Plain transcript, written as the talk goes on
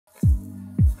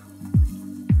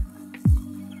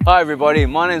Hi everybody,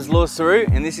 my name is Lewis Saru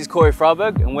and this is Corey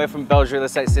Freiberg and we're from Bell's Real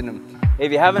Estate Sydenham.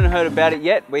 If you haven't heard about it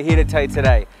yet, we're here to tell you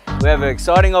today. We have an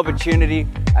exciting opportunity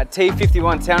at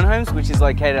T51 Townhomes, which is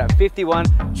located at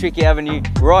 51 Tricky Avenue,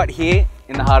 right here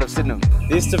in the heart of Sydenham.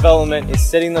 This development is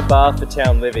setting the bar for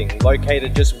town living,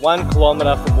 located just 1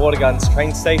 kilometre from Watergardens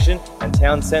train station and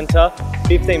town centre,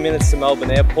 15 minutes to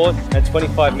Melbourne Airport and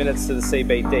 25 minutes to the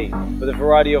CBD, with a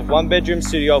variety of 1-bedroom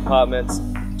studio apartments,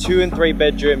 2- and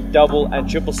 3-bedroom, double and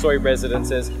triple-storey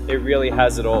residences. It really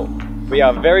has it all. We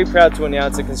are very proud to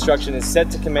announce that construction is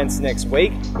set to commence next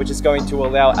week, which is going to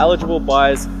allow eligible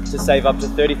buyers to save up to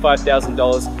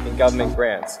 $35,000 in government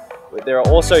grants. There are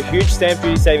also huge stamp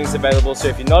duty savings available, so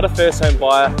if you're not a first home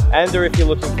buyer and or if you're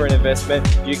looking for an investment,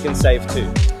 you can save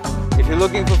too. If you're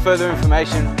looking for further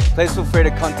information, please feel free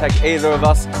to contact either of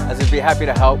us as we'd be happy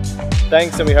to help.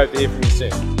 Thanks, and we hope to hear from you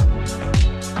soon.